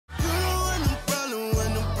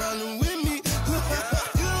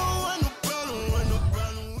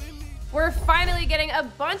a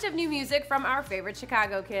bunch of new music from our favorite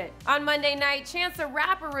Chicago kid. On Monday night, Chance the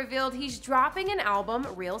Rapper revealed he's dropping an album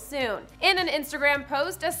real soon. In an Instagram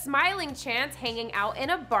post, a smiling Chance hanging out in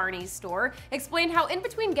a Barney's store explained how in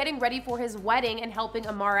between getting ready for his wedding and helping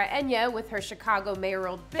Amara Enya with her Chicago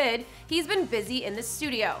mayoral bid, he's been busy in the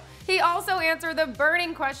studio. He also answered the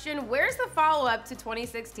burning question, where's the follow-up to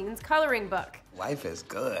 2016's coloring book? Life is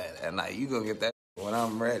good, and you gonna get that when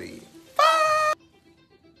I'm ready.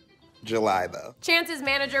 July, though. Chance's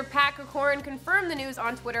manager, Pat Corcoran, confirmed the news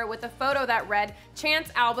on Twitter with a photo that read, Chance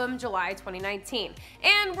album July 2019.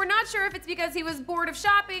 And we're not sure if it's because he was bored of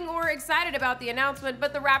shopping or excited about the announcement,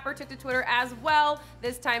 but the rapper took to Twitter as well,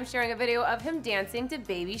 this time sharing a video of him dancing to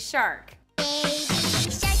Baby Shark.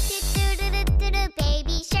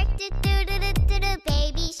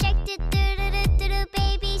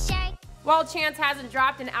 While Chance hasn't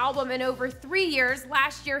dropped an album in over 3 years,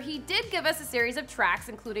 last year he did give us a series of tracks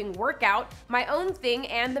including Workout, My Own Thing,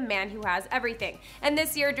 and The Man Who Has Everything. And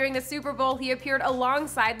this year during the Super Bowl, he appeared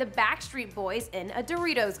alongside the Backstreet Boys in a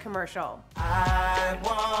Doritos commercial. I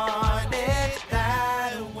want it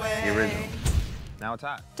that way. The original. Now it's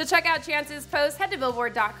hot. To check out Chance's post, head to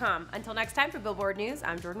Billboard.com. Until next time, for Billboard News,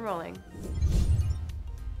 I'm Jordan Rolling.